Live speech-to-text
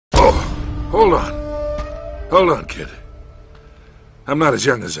Hold on. Hold on, kid. I'm not as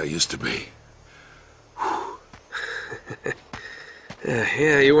young as I used to be.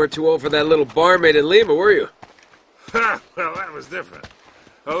 Yeah, you weren't too old for that little barmaid in Lima, were you? Ha! Well, that was different.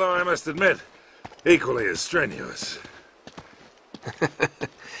 Although I must admit, equally as strenuous.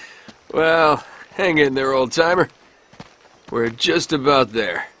 Well, hang in there, old-timer. We're just about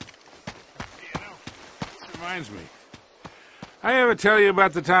there. You know, this reminds me. I ever tell you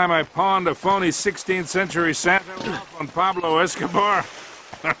about the time I pawned a phony 16th century Santa off on Pablo Escobar?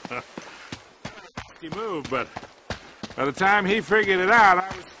 He moved, but by the time he figured it out, I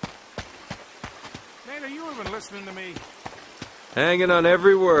was... Nate, are you even listening to me? Hanging on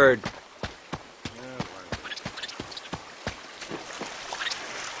every word.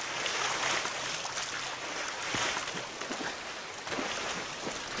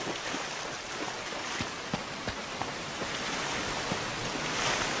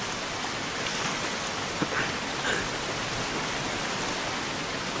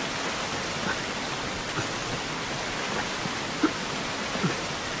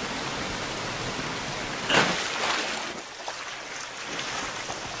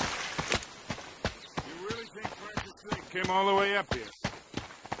 Came all the way up here.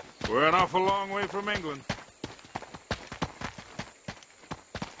 We're an awful long way from England.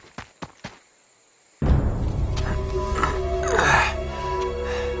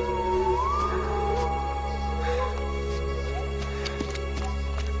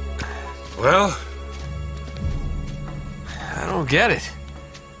 Well? I don't get it.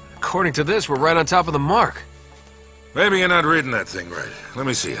 According to this, we're right on top of the mark. Maybe you're not reading that thing right. Let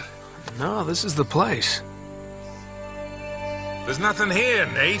me see it. No, this is the place. There's nothing here,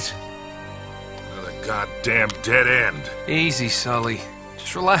 Nate. Another goddamn dead end. Easy, Sully.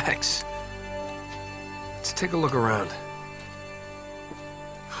 Just relax. Let's take a look around.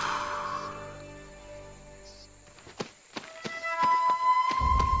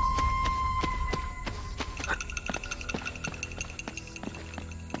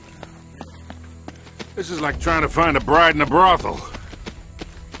 This is like trying to find a bride in a brothel.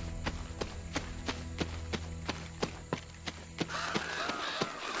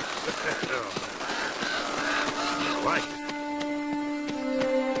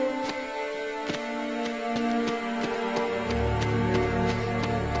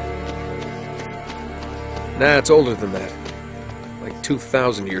 Nah, it's older than that. Like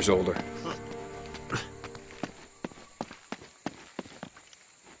 2,000 years older.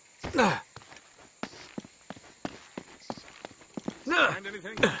 Find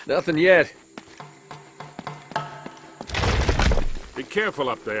anything? Nothing yet. Be careful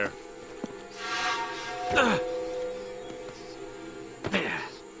up there.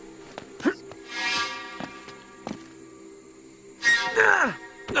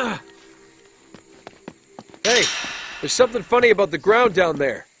 Hey, there's something funny about the ground down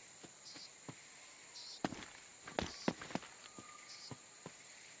there.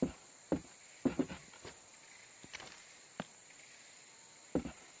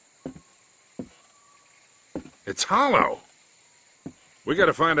 It's hollow. We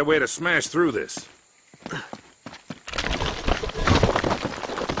gotta find a way to smash through this.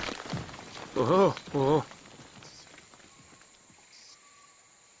 Oh, oh.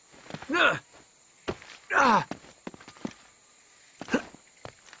 Ah!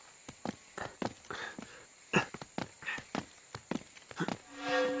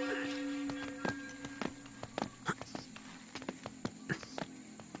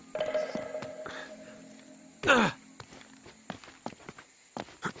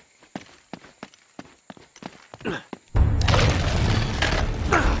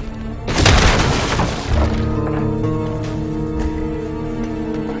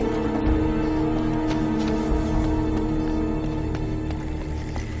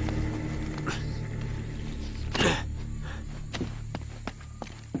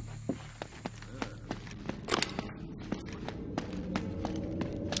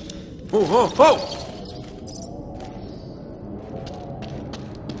 Whoa, whoa, whoa!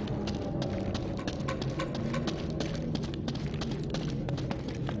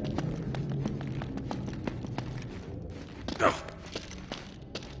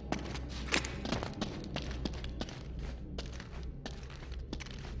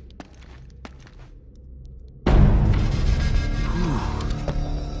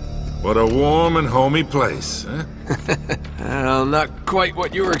 What a warm and homey place, huh? Well, not quite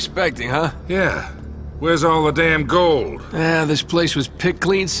what you were expecting, huh? Yeah. Where's all the damn gold? Yeah, this place was picked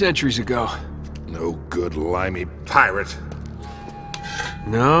clean centuries ago. No good limey pirate.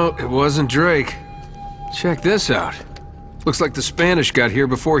 No, it wasn't Drake. Check this out. Looks like the Spanish got here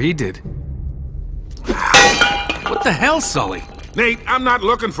before he did. What the hell, Sully? Nate, I'm not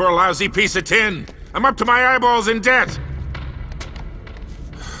looking for a lousy piece of tin. I'm up to my eyeballs in debt.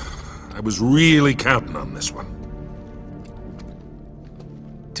 I was really counting on this one.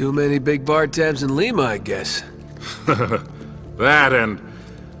 Too many big bar tabs in Lima, I guess. That and,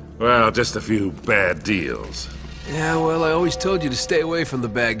 well, just a few bad deals. Yeah, well, I always told you to stay away from the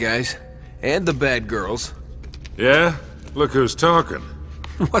bad guys. And the bad girls. Yeah? Look who's talking.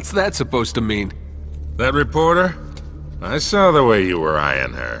 What's that supposed to mean? That reporter? I saw the way you were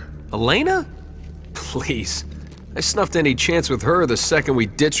eyeing her. Elena? Please. I snuffed any chance with her the second we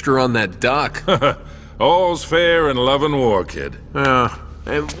ditched her on that dock. All's fair in love and war, kid.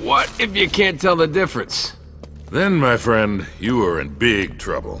 And what if you can't tell the difference? Then, my friend, you are in big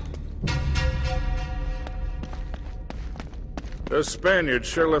trouble. Those Spaniards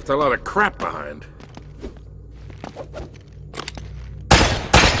sure left a lot of crap behind.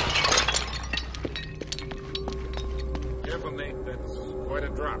 Careful, Nate. That's quite a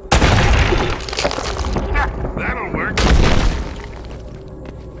drop. That'll work.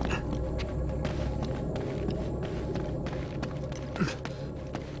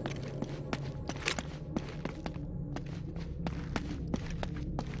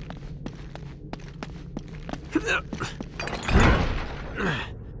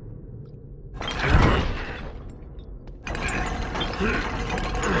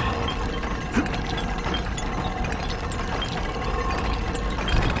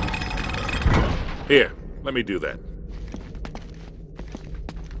 Here, let me do that.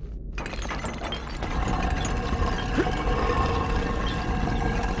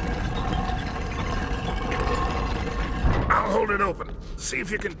 I'll hold it open. See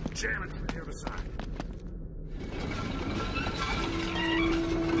if you can jam it from the other side.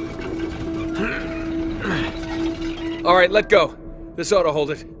 All right, let go. This ought to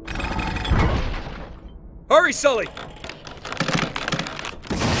hold it. Hurry, Sully!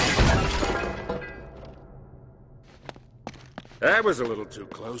 That was a little too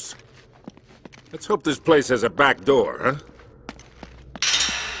close. Let's hope this place has a back door, huh?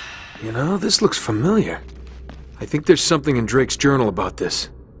 You know, this looks familiar. I think there's something in Drake's journal about this.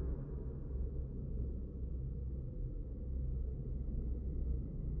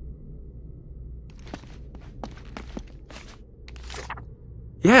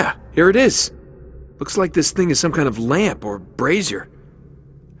 Yeah, here it is. Looks like this thing is some kind of lamp or brazier.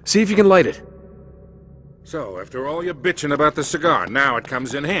 See if you can light it. So, after all your bitching about the cigar, now it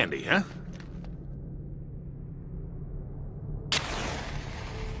comes in handy, huh?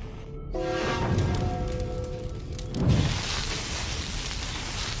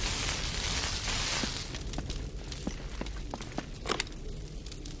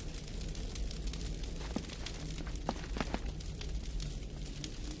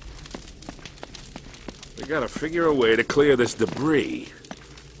 We gotta figure a way to clear this debris.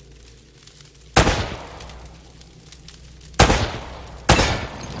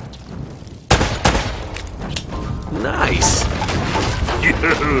 Nice!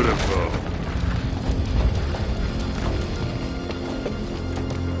 Beautiful.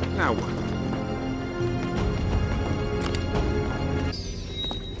 Now what?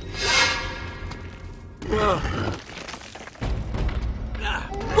 Whoa!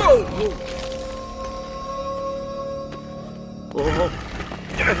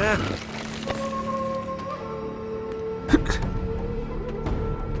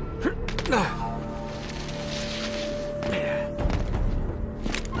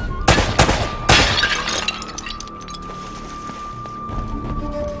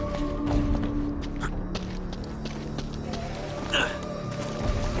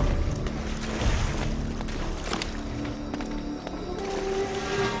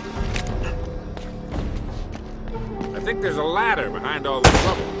 I think there's a ladder behind all the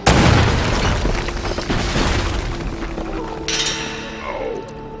trouble. Oh.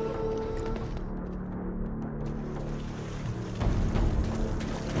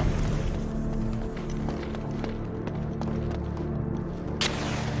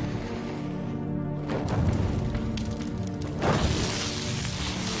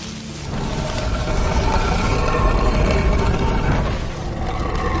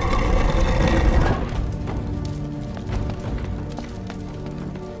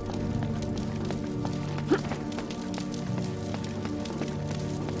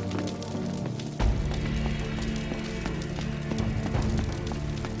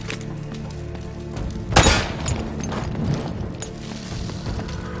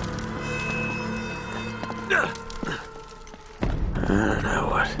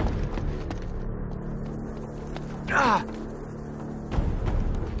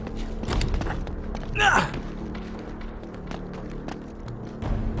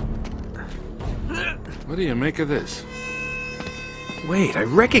 What do you make of this? Wait, I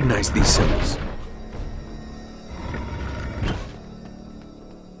recognize these symbols.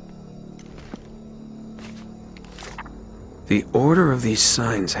 The order of these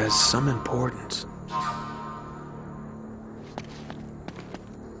signs has some importance.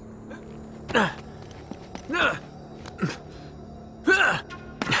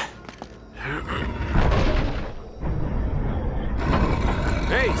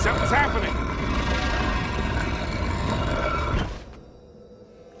 Hey, something's happening!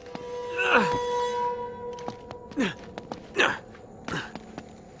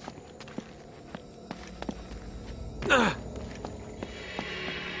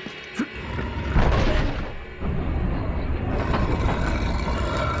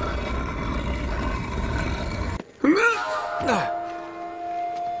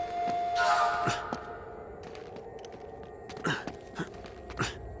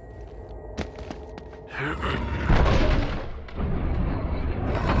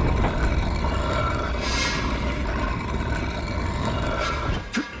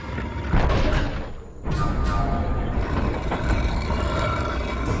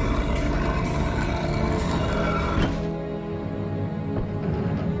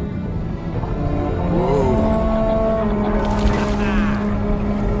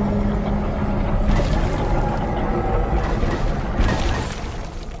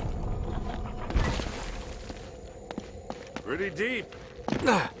 Pretty deep.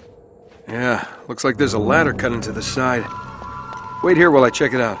 Yeah, looks like there's a ladder cut into the side. Wait here while I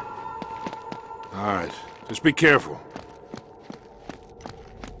check it out. All right, just be careful.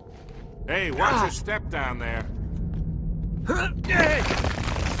 Hey, watch your step down there.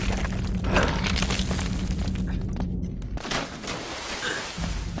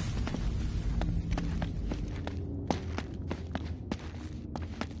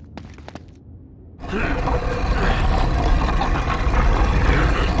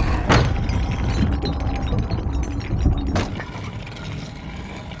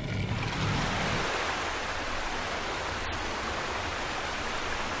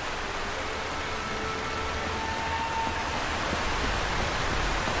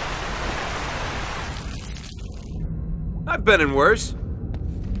 I've been in worse.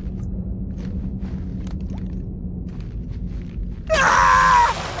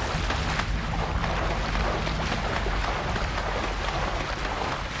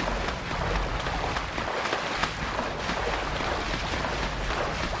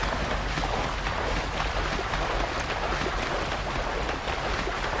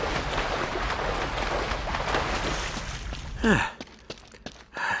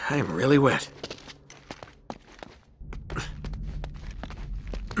 I am really wet.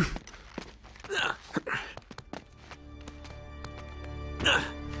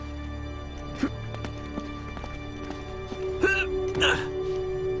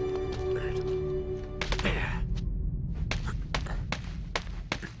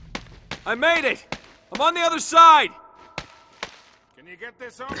 I made it! I'm on the other side! Can you get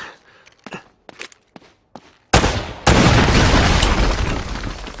this on?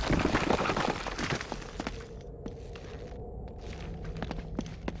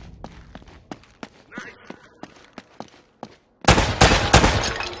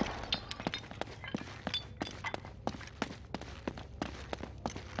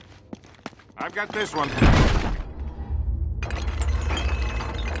 I've got this one.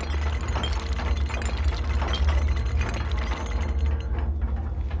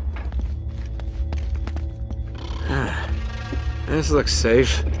 This looks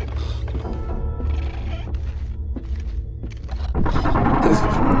safe.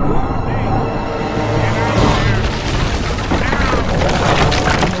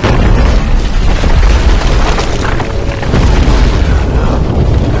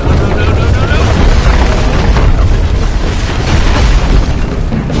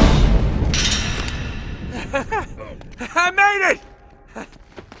 I made it!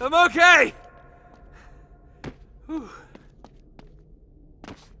 I'm okay! Whew.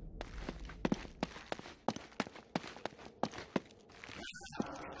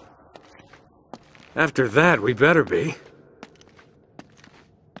 After that, we better be.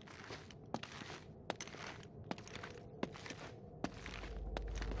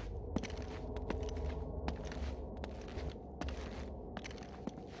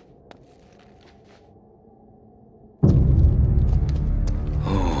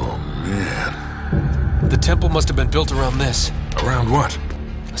 The temple must have been built around this. Around what?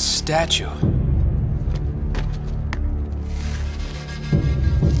 A statue.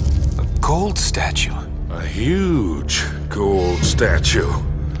 A gold statue. A huge gold statue.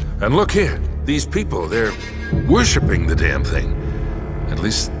 And look here. These people, they're worshipping the damn thing. At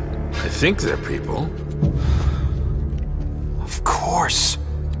least, I think they're people. Of course.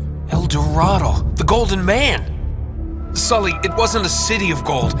 El Dorado, the Golden Man. Sully, it wasn't a city of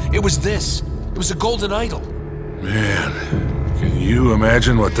gold. It was this. It was a golden idol. Man, can you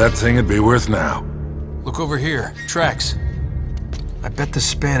imagine what that thing would be worth now? Look over here. Tracks. I bet the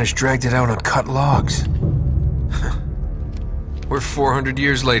Spanish dragged it out on cut logs. We're 400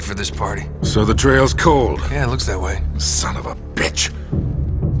 years late for this party. So the trail's cold. Yeah, it looks that way. Son of a bitch.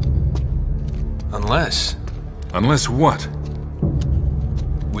 Unless Unless what?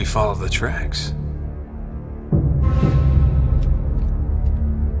 we follow the tracks.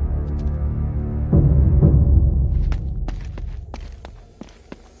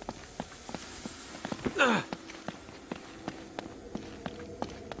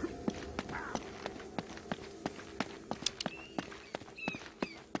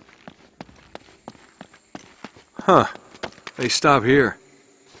 Huh. They stop here.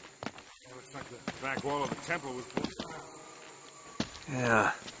 Looks like the back wall of the temple was built.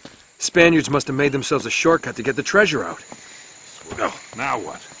 Yeah. Spaniards must have made themselves a shortcut to get the treasure out. Oh, now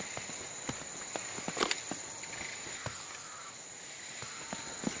what?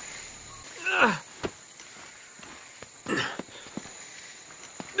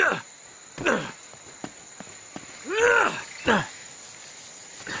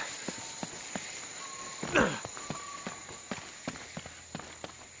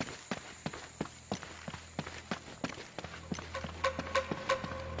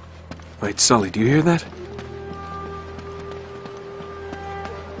 Wait, Sully, do you hear that?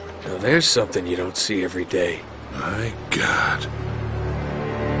 Now there's something you don't see every day. My God.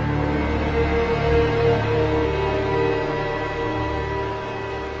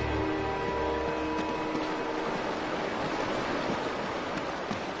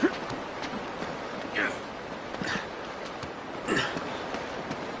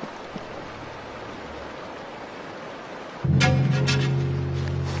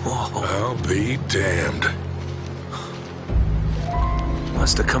 I'll be damned.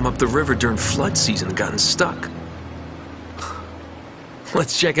 Must have come up the river during flood season and gotten stuck.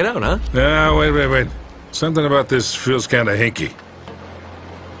 Let's check it out, huh? Now, wait. Something about this feels kind of hinky.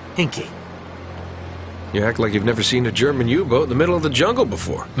 Hinky. You act like you've never seen a German U-boat in the middle of the jungle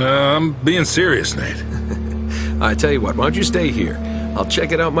before. I'm being serious, Nate. I tell you what, why don't you stay here? I'll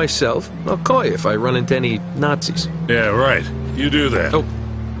check it out myself. I'll call you if I run into any Nazis. Yeah, right. You do that. Oh,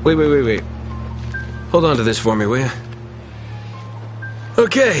 wait. Hold on to this for me, will you?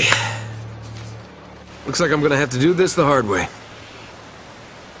 Okay. Looks like I'm gonna have to do this the hard way.